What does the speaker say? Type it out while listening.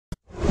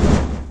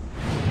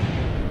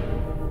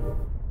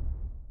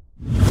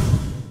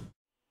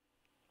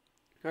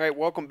Alright,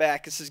 welcome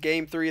back. This is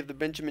game 3 of the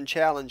Benjamin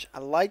Challenge. I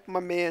like my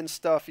man's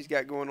stuff he's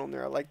got going on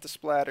there. I like the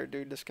splatter,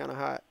 dude. That's kind of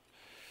hot.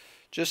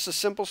 Just a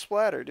simple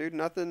splatter, dude.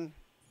 Nothing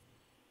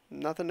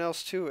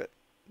else to it.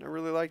 I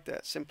really like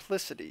that.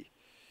 Simplicity.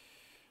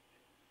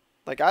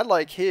 Like, I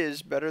like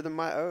his better than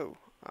my O,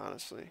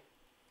 honestly.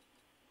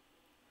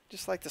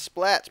 Just like the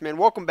splats, man.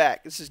 Welcome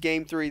back. This is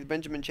game 3, the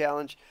Benjamin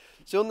Challenge.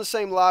 Still in the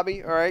same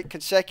lobby, alright?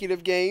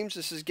 Consecutive games.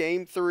 This is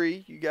game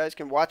 3. You guys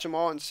can watch them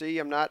all and see.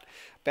 I'm not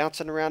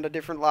bouncing around to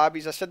different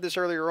lobbies. I said this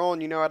earlier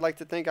on, you know, I'd like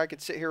to think I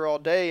could sit here all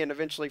day and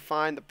eventually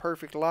find the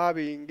perfect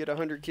lobby and get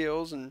 100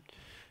 kills and,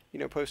 you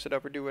know, post it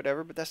up or do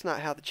whatever. But that's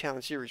not how the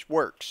challenge series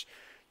works.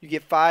 You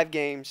get 5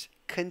 games,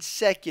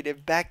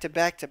 consecutive,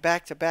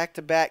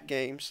 back-to-back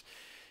games,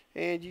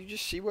 and you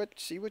just see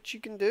what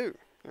you can do,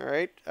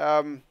 alright?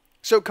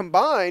 So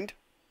combined,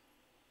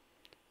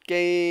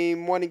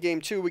 game 1 and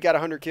game 2, we got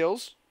 100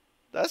 kills.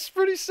 That's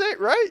pretty sick,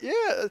 right?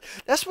 Yeah,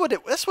 that's what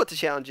the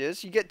challenge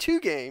is. You get 2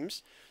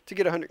 games to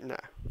get 100. Nah,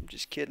 I'm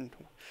just kidding.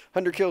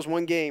 100 kills,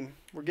 1 game.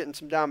 We're getting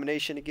some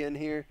domination again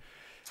here.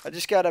 I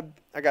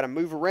gotta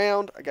move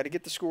around. I gotta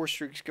get the score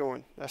streaks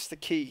going. That's the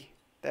key.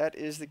 That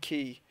is the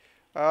key.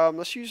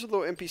 Let's use a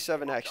little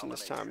MP7 action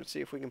this time and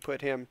see if we can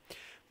put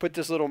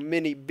this little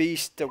mini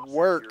beast to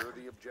work.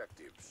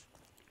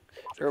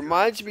 It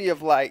reminds me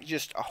of like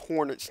just a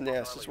hornet's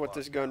nest is what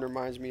this gun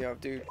reminds me of,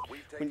 dude.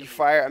 When you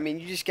fire, I mean,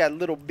 you just got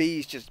little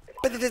bees just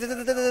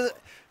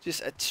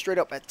straight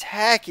up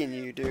attacking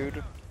you,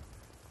 dude.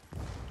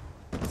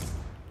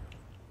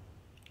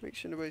 Make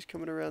sure nobody's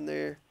coming around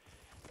there.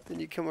 Then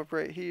you come up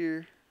right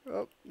here.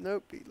 Oh,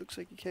 nope. It looks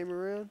like he came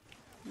around.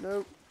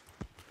 Nope.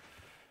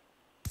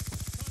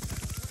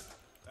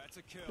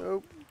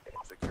 Nope.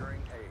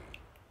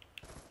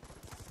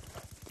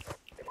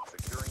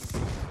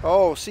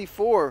 Oh,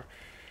 C4.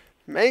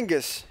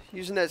 Mangus,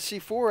 using that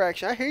C4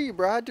 action. I hear you,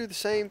 bro. I do the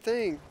same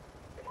thing.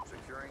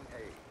 Securing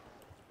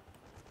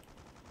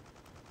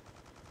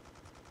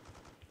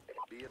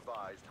A. Be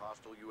advised,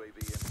 hostile UAV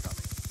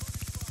incoming.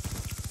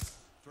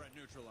 Threat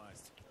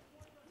neutralized.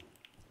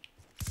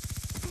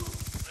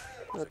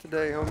 Not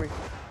today, homie.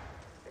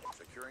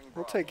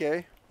 We'll take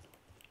A.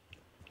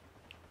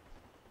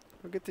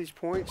 I'll get these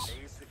points.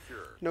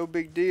 No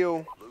big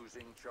deal.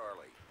 Losing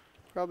Charlie.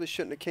 Probably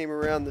shouldn't have came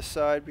around this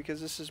side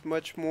because this is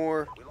much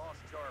more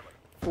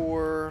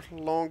for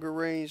longer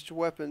ranged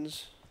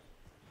weapons.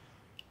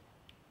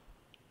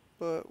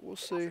 But we'll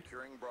see.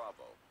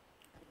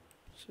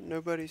 So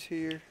nobody's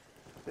here.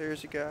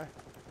 There's a guy.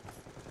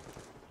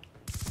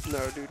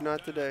 No, dude,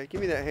 not today.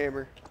 Give me that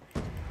hammer.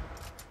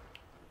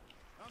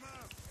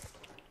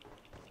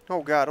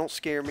 Oh God, don't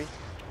scare me.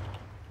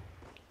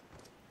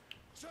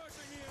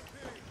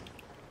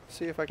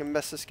 See if I can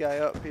mess this guy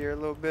up here a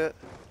little bit.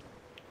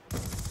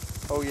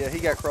 Oh yeah, he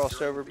got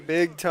crossed over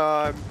big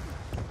time.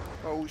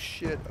 Oh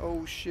shit,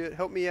 oh shit.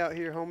 Help me out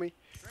here, homie.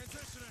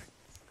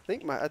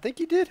 I think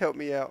he did help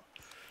me out.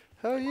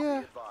 Hell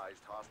yeah.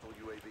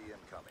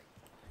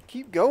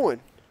 Keep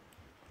going.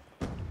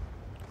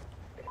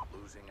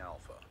 Losing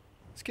Alpha.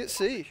 Let's get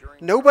C.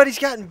 Nobody's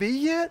gotten B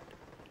yet?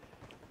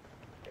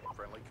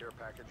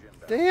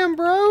 Damn,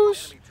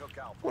 bros.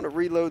 I want to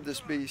reload this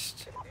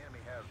beast.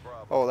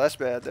 Oh, that's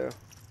bad though.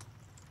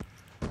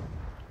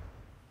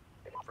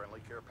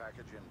 Friendly care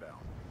package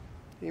inbound.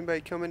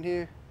 Anybody coming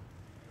here?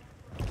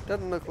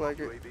 Doesn't look like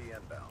it. UAV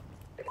inbound.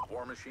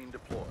 War machine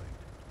deployed.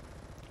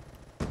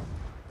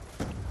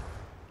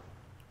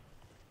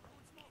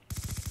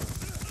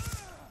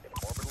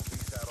 Orbital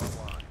VSAT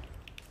online.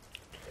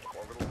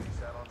 Orbital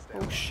VSAT on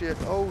standby. Oh shit,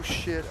 oh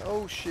shit,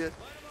 oh shit.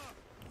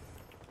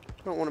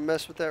 I don't want to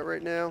mess with that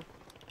right now.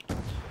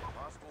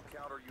 Hostile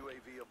counter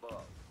UAV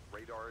above.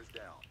 Radar is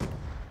down.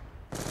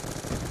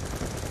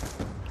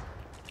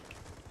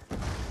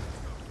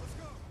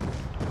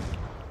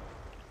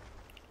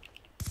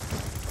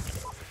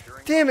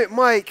 Damn it,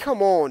 Mike.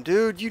 Come on,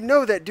 dude. You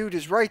know that dude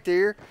is right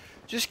there.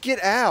 Just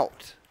get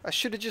out. I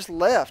should have just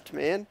left,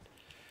 man.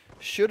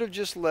 Should have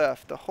just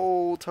left the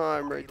whole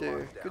time right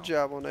there. Good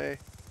job on A.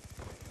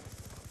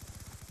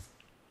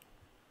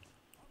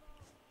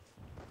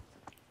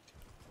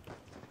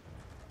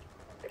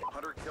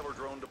 Hunter killer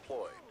drone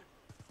deployed.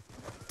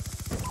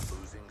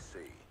 Losing C.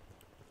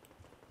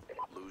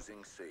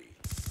 Losing C.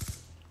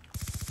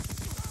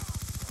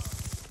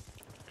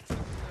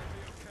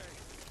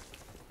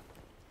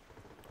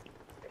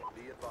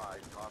 Be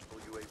advised, hostile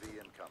UAV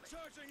incoming.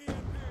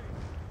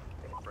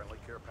 Friendly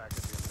care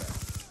package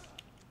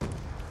inbound.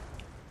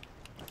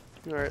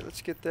 Alright,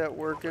 let's get that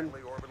working.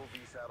 Friendly orbital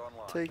VSAT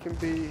online. Taking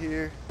B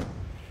here.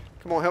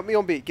 Come on, help me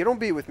on B. Get on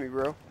B with me,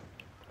 bro.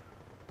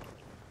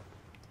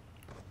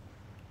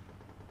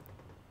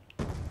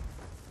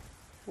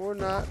 Or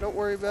not. Don't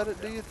worry about it.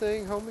 Do your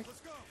thing, homie.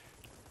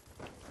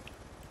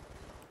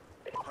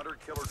 Hunter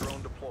killer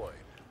drone deployed.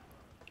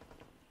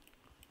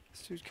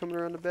 This dude's coming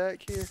around the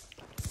back here.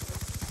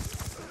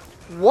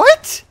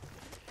 What?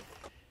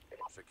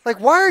 Like,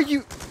 why are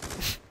you...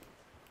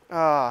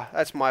 Ah,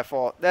 that's my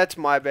fault. That's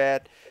my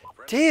bad.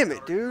 Damn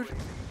it, dude.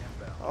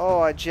 Oh,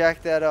 I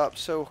jacked that up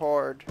so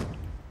hard.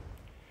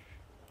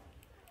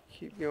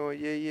 Keep going.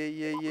 Yeah, yeah,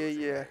 yeah, yeah,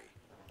 yeah.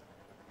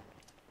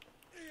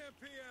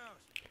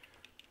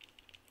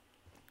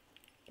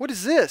 What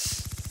is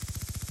this?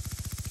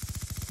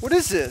 What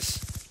is this?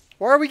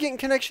 Why are we getting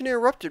connection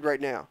interrupted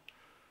right now?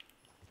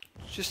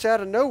 It's just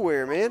out of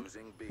nowhere, man.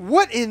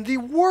 What in the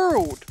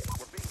world?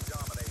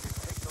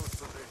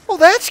 Well,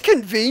 that's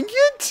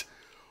convenient.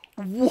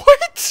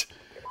 What?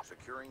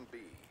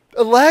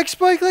 A lag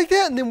spike like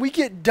that and then we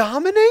get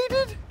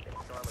dominated?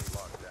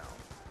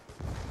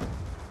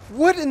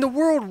 What in the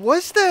world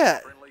was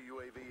that?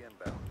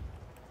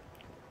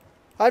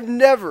 I've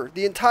never,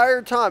 the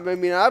entire time, I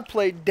mean, I've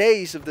played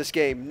days of this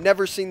game,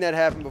 never seen that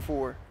happen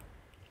before.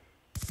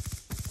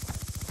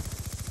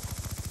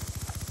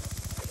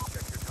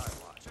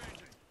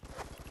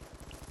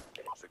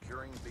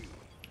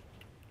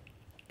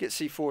 Get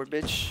C4,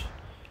 bitch.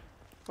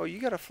 Oh, you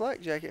got a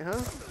flak jacket,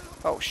 huh?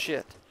 Oh,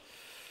 shit.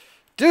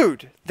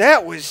 Dude,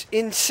 that was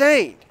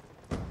insane.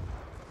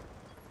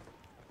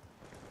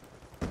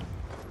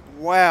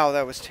 Wow,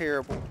 that was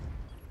terrible.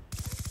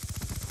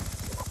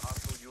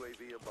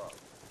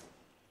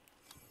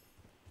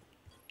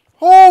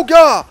 Oh,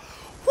 God!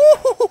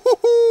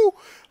 Woo-hoo-hoo-hoo-hoo!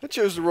 I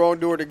chose the wrong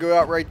door to go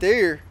out right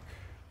there.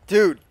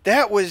 Dude,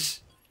 that was...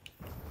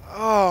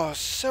 Oh,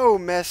 so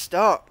messed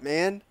up,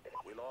 man.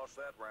 We lost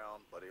that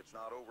round, but it's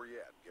not over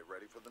yet. Get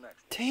ready for the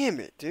next one.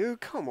 Damn it,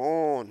 dude. Come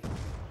on.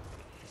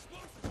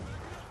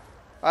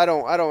 I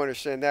don't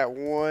understand that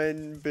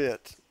one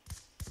bit.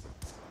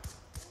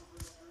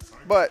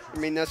 But, I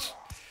mean, it's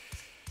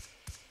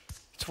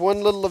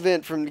one little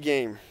event from the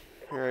game.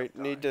 Alright,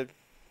 need to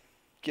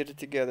get it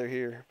together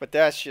here. But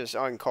that's just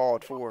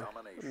uncalled for.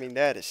 I mean,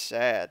 that is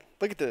sad.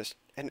 Look at this.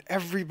 And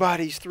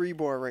everybody's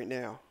 3-bar right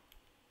now.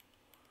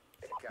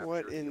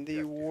 What in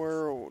the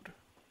world?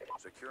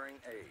 Securing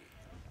A.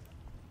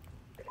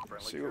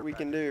 Let's see what we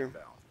can do.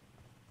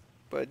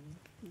 But,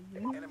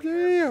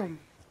 damn.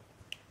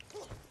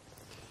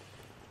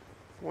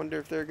 Wonder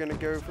if they're going to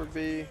go for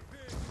B.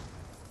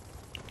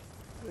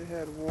 They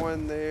had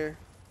one there.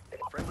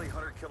 Friendly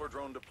hunter-killer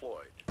drone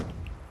deployed.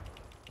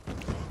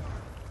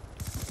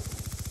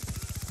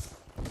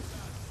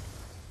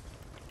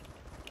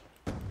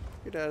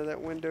 Get out of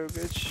that window,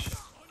 bitch.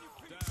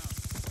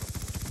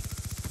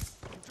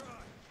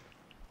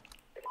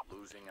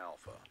 Losing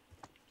Alpha.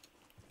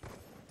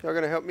 Y'all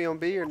gonna help me on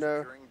B or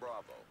no? Securing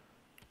Bravo.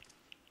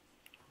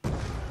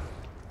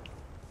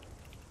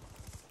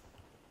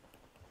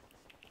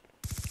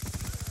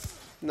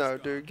 No,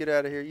 dude, get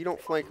out of here. You don't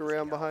flank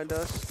around behind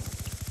us.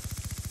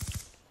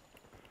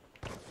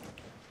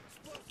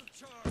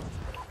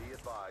 Be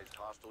advised,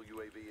 hostile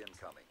UAV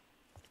incoming.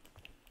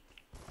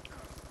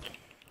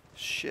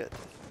 Shit.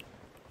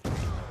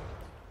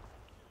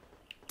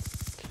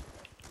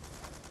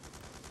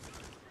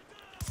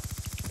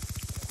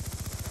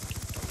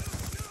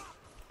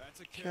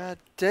 God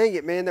dang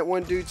it, man. That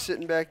one dude's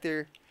sitting back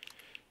there.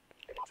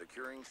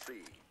 Securing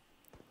C.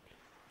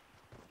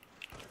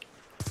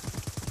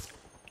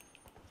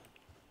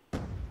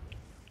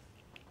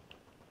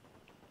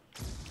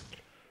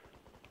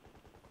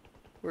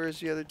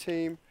 Where's the other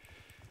team?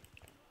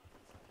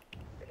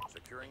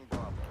 Securing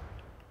Bravo.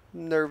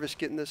 I'm nervous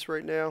getting this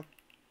right now.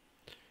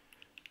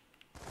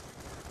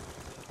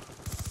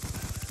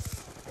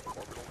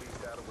 Orbital beam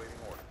data waiting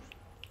orders.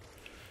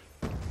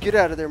 Get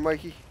out of there,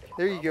 Mikey.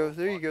 There you go.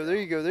 There you go. There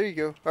you go. There you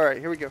go. All right,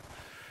 here we go.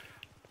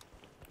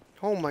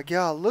 Oh my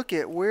God! Look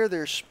at where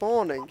they're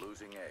spawning.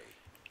 Losing A.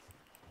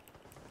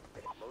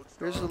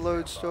 There's the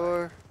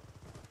lodestar.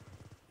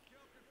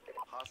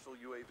 Hostile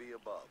UAV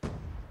above.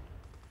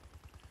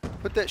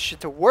 Put that shit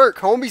to work,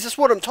 homies. That's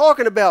what I'm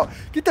talking about.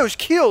 Get those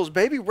kills,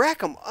 baby. Rack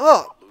them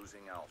up.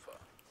 Losing Alpha.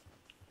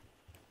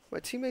 My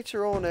teammates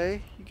are on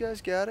A. You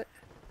guys got it.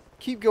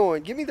 Keep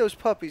going. Give me those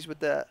puppies with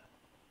that.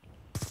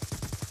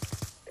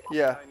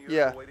 Yeah,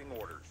 yeah. Waiting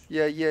orders.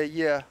 Yeah, yeah,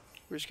 yeah.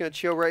 We're just going to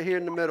chill right here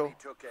in the middle. We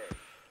took A.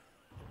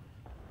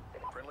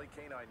 Friendly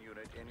canine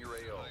unit in your AO.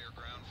 Your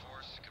ground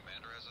force,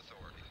 commander has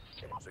authority.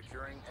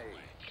 Securing A.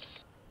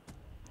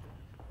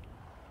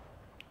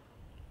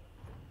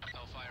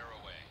 Hellfire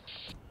away.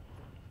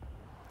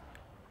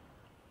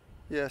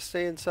 Yeah,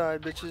 stay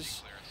inside,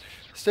 bitches.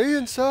 Stay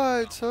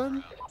inside,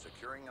 son.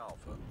 Securing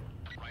Alpha.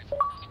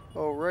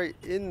 Oh, right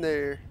in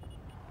there.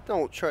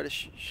 Don't try to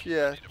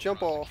yeah,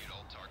 jump off.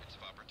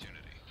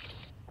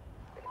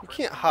 You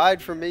can't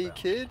hide from me,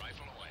 kid.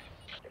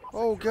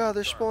 Oh, God,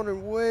 they're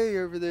spawning way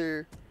over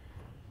there.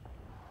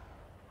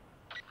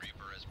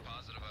 Reaper has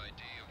positive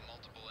ID of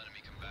multiple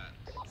enemy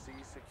combatants. C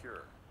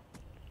secure.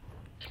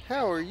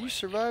 How are you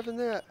surviving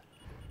that?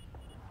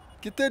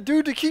 Get that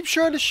dude to keep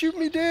trying to shoot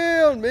me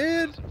down,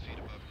 man.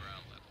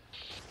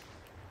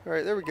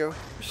 Alright, there we go.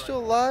 We're still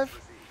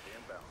alive.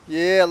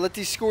 Yeah, let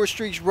these score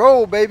streaks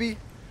roll, baby.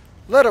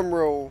 Let them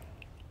roll.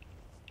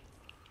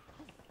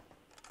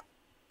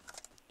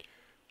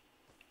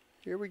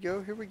 Here we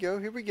go, here we go,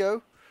 here we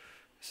go.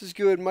 This is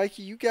good,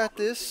 Mikey. You got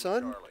this,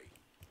 son.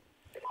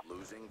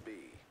 Losing B.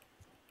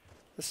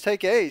 Let's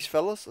take A's,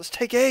 fellas. Let's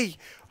take A.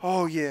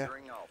 Oh, yeah.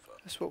 Securing Alpha.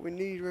 That's what we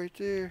need right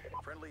there.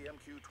 Friendly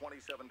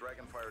MQ-27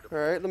 Dragonfire All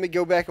right, let me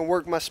go back and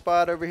work my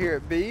spot over here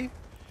at B.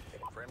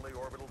 Friendly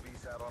orbital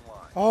VSAT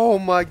online. Oh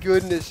my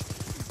goodness.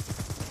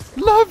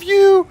 Love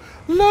you!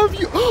 Love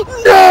you!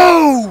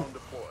 No! Drone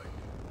deployed.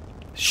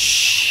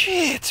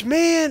 Shit,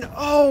 man!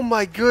 Oh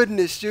my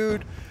goodness,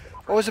 dude.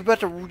 I was about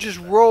to just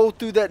roll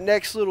through that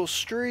next little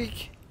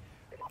streak.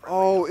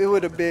 Oh, it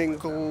would have been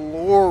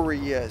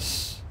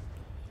glorious.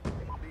 Be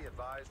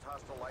advised,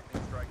 hostile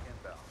lightning strike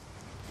inbound.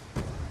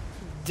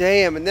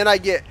 Damn, and then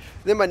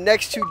then my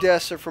next 2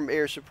 deaths are from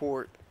air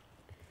support.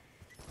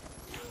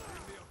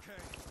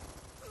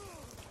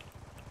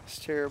 It's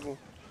terrible.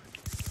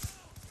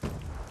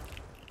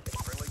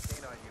 Friendly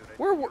canine unit.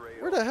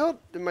 Where the hell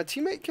did my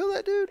teammate kill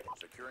that dude?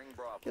 Securing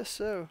Bravo. Guess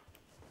so.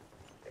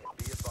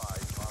 Be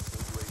advised, hostile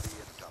UAV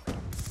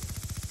incoming.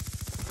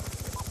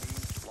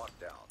 Beams locked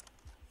down.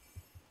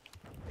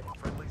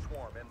 Friendly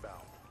swarm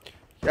inbound.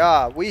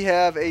 Yeah, we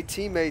have a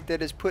teammate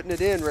that is putting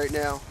it in right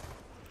now.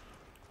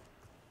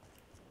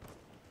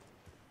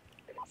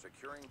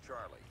 Securing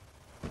Charlie.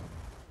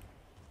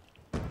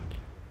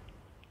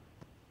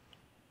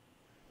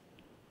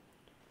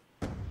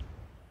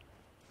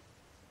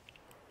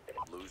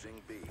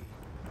 Losing B.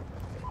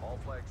 All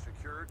flags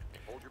secured.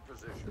 Hold your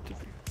position.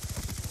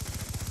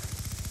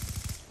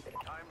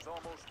 Time's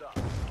almost up.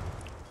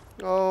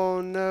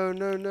 Oh no,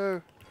 no,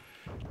 no.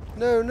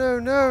 No, no,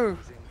 no.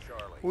 Losing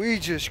Charlie. We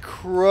just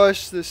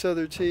crushed this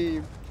other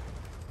team.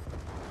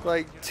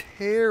 Like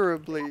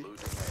terribly. Losing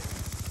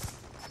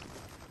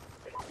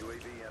A.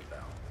 UAV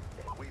inbound.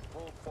 We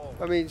pulled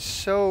forward. I mean,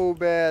 so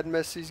bad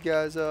mess these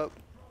guys up.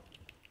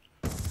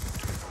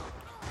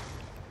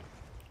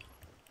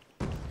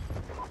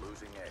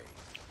 Losing A.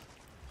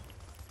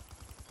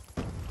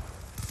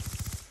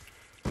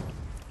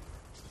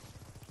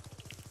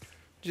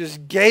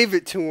 Just gave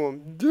it to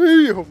him.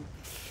 Damn.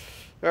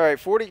 Alright,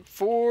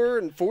 44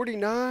 and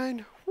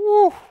 49.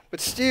 Woo.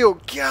 But still,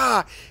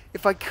 God,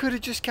 if I could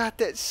have just got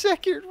that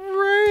second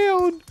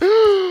round.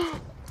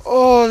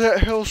 Oh, that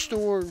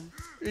hellstorm.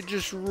 It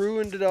just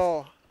ruined it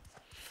all.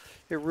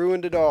 It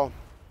ruined it all.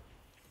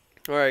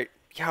 Alright.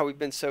 God, we've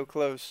been so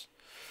close.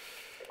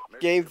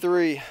 Game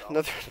 3.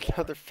 Another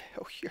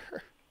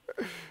failure.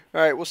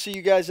 Alright, we'll see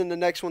you guys in the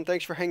next one.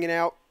 Thanks for hanging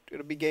out.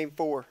 It'll be game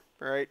 4.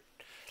 Alright.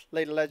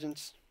 Later,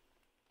 legends.